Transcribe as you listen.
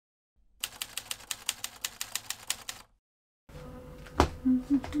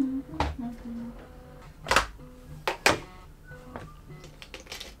Maayong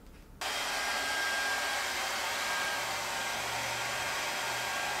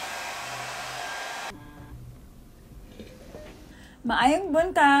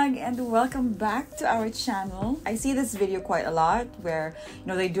buntag and welcome back to our channel. I see this video quite a lot where,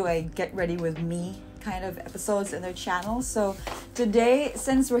 they do a get ready with me kind of episodes in their channel. So today,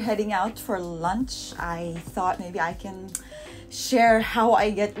 since we're heading out for lunch, I thought maybe I can share how I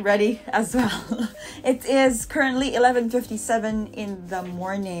get ready as well. It is currently 11:57 in the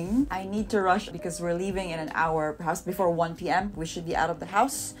morning. I need to rush because we're leaving in an hour, perhaps before 1 p.m. We should be out of the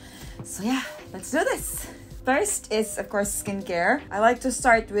house. So yeah, let's do this. First is, of course, skincare. I like to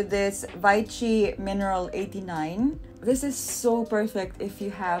start with this Vichy Mineral 89. This is so perfect if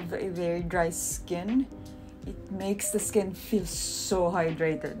you have a very dry skin. It makes the skin feel so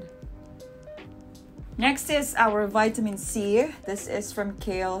hydrated. Next is our vitamin C. This is from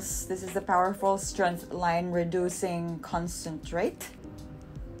Kiehl's. This is the Powerful Strength Line Reducing Concentrate.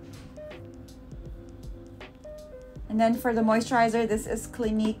 And then for the moisturizer, this is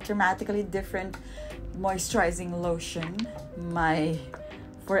Clinique Dramatically Different Moisturizing Lotion, my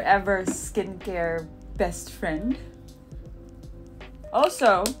forever skincare best friend.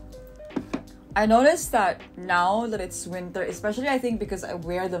 Also, I noticed that now that it's winter, especially I think because I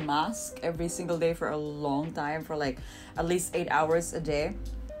wear the mask every single day for a long time, for like at least 8 hours a day,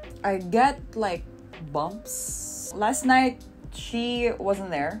 I get like bumps. Last night, she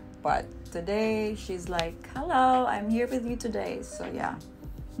wasn't there, but today she's like, hello, I'm here with you today. So yeah.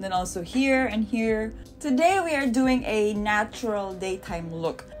 And then also here and here. Today we are doing a natural daytime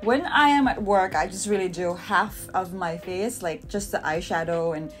look. When I am at work, I just really do half of my face, like just the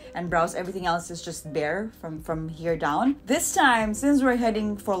eyeshadow and brows. Everything else is just bare from here down. This time, since we're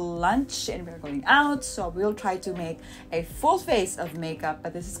heading for lunch and we're going out, so we'll try to make a full face of makeup,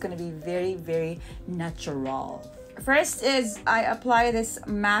 but this is going to be very, very natural. First is I apply this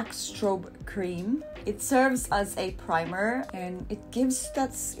MAC Strobe Cream. It serves as a primer and it gives the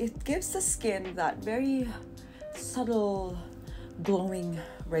skin that very subtle glowing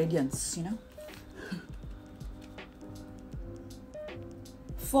radiance,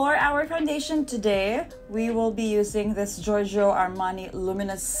 For our foundation today, we will be using this Giorgio Armani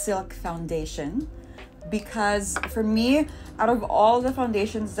Luminous Silk Foundation. Because for me, out of all the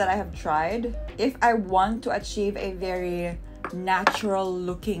foundations that I have tried, if I want to achieve a very natural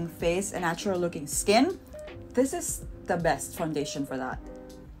looking face, a natural looking skin, this is the best foundation for that.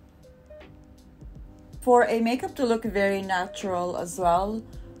 For a makeup to look very natural as well,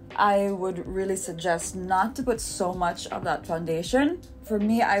 I would really suggest not to put so much of that foundation. For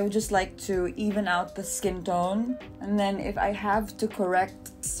me, I would just like to even out the skin tone. And then if I have to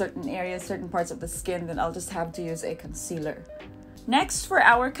correct certain areas, certain parts of the skin, then I'll just have to use a concealer. Next, for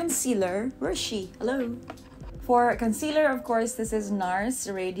our concealer, where's she? Hello. For concealer, of course, this is Nars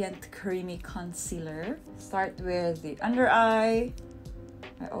Radiant Creamy Concealer. Start with the under eye.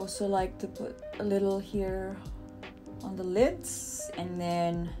 I also like to put a little here on the lids, and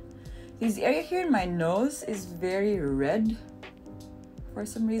then this area here in my nose is very red for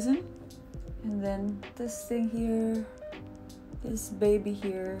some reason, and then this thing here, this baby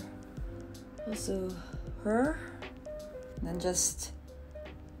here, also her, and then just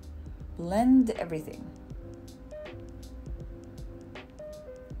blend everything.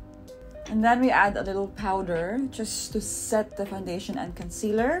 And then we add a little powder just to set the foundation and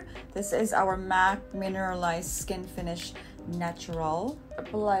concealer. This is our MAC Mineralize Skin Finish Natural.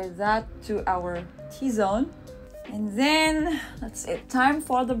 Apply that to our T-zone. And then, that's it. Time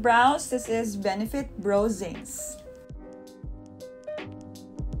for the brows. This is Benefit Brow Zings.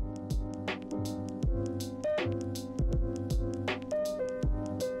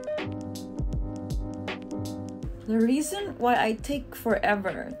 The reason why I take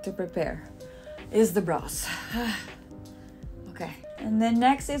forever to prepare is the brows. Okay. And then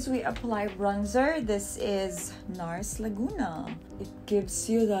next is we apply bronzer. This is Nars Laguna. It gives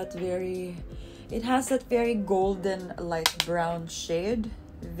you that it has that very golden light brown shade.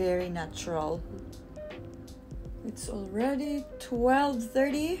 Very natural. It's already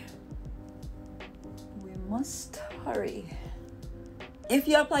 12:30. We must hurry. If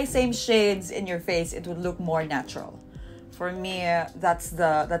you apply same shades in your face, it would look more natural. For me, that's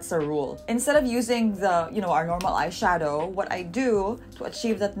the rule. Instead of using our normal eyeshadow, what I do to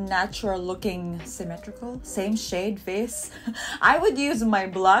achieve that natural looking symmetrical, same shade face, I would use my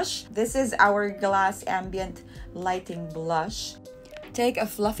blush. This is Hourglass Ambient Lighting Blush. Take a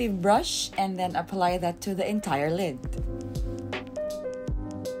fluffy brush and then apply that to the entire lid.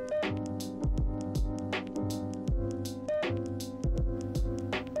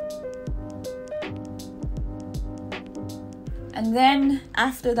 And then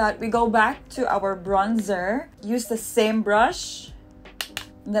after that, we go back to our bronzer. Use the same brush.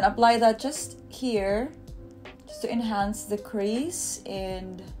 And then apply that just here. Just to enhance the crease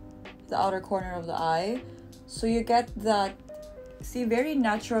and the outer corner of the eye. So you get that, see, very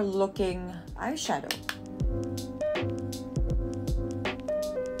natural looking eyeshadow.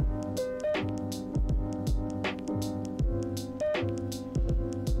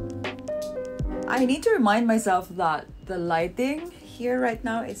 I need to remind myself that the lighting here right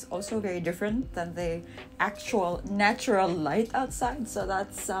now is also very different than the actual natural light outside. So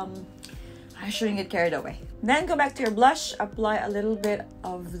that's, I shouldn't get carried away. Then go back to your blush, apply a little bit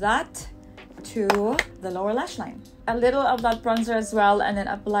of that to the lower lash line. A little of that bronzer as well, and then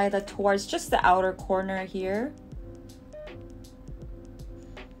apply that towards just the outer corner here.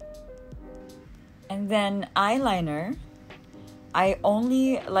 And then eyeliner. I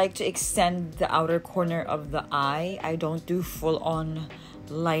only like to extend the outer corner of the eye. I don't do full-on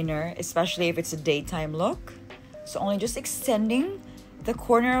liner, especially if it's a daytime look. So only just extending the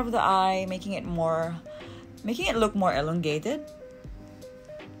corner of the eye, making it look more elongated.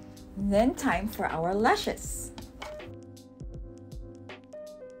 Then time for our lashes.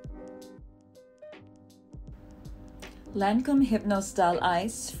 Lancome Hypnose Style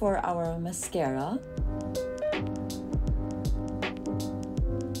Eyes for our mascara.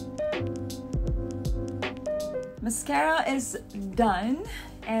 Mascara is done,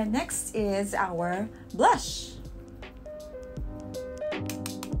 and next is our blush.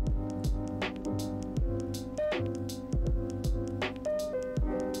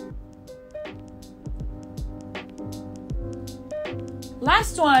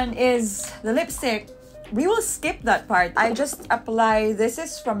 Last one is the lipstick. We will skip that part. I just apply, this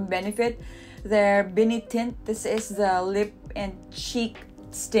is from Benefit, their Bini Tint. This is the lip and cheek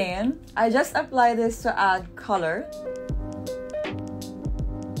stain. I just apply this to add color.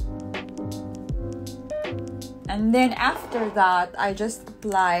 And then after that, I just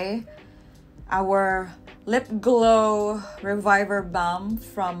apply our Lip Glow Reviver Balm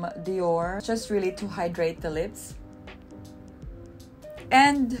from Dior, just really to hydrate the lips.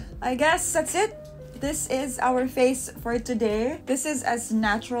 And I guess that's it. This is our face for today. This is as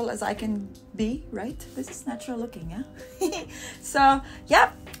natural as I can be, right? This is natural looking, yeah? So,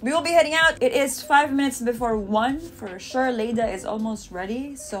 yeah, we will be heading out. It is 5 minutes before 1. For sure, Leda is almost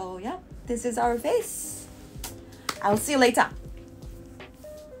ready. So, yeah, this is our face. I'll see you later.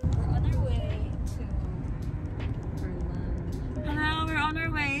 We're on our way to our lunch. Hello, we're on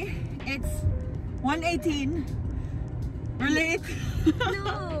our way. It's 1:18. We're late.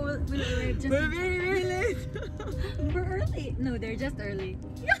 No, we're just... We're very late. We're early. No, they're just early.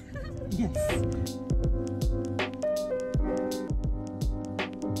 Yes.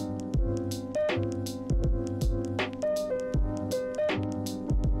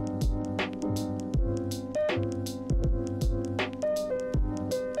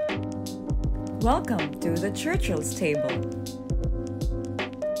 Welcome to the Churchill's table.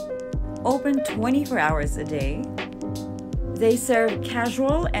 Open 24 hours a day. They serve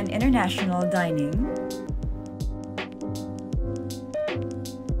casual and international dining.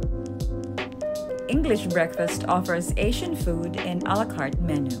 English breakfast offers Asian food and a la carte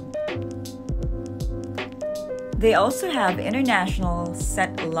menu. They also have international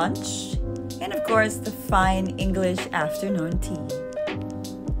set lunch and of course the fine English afternoon tea.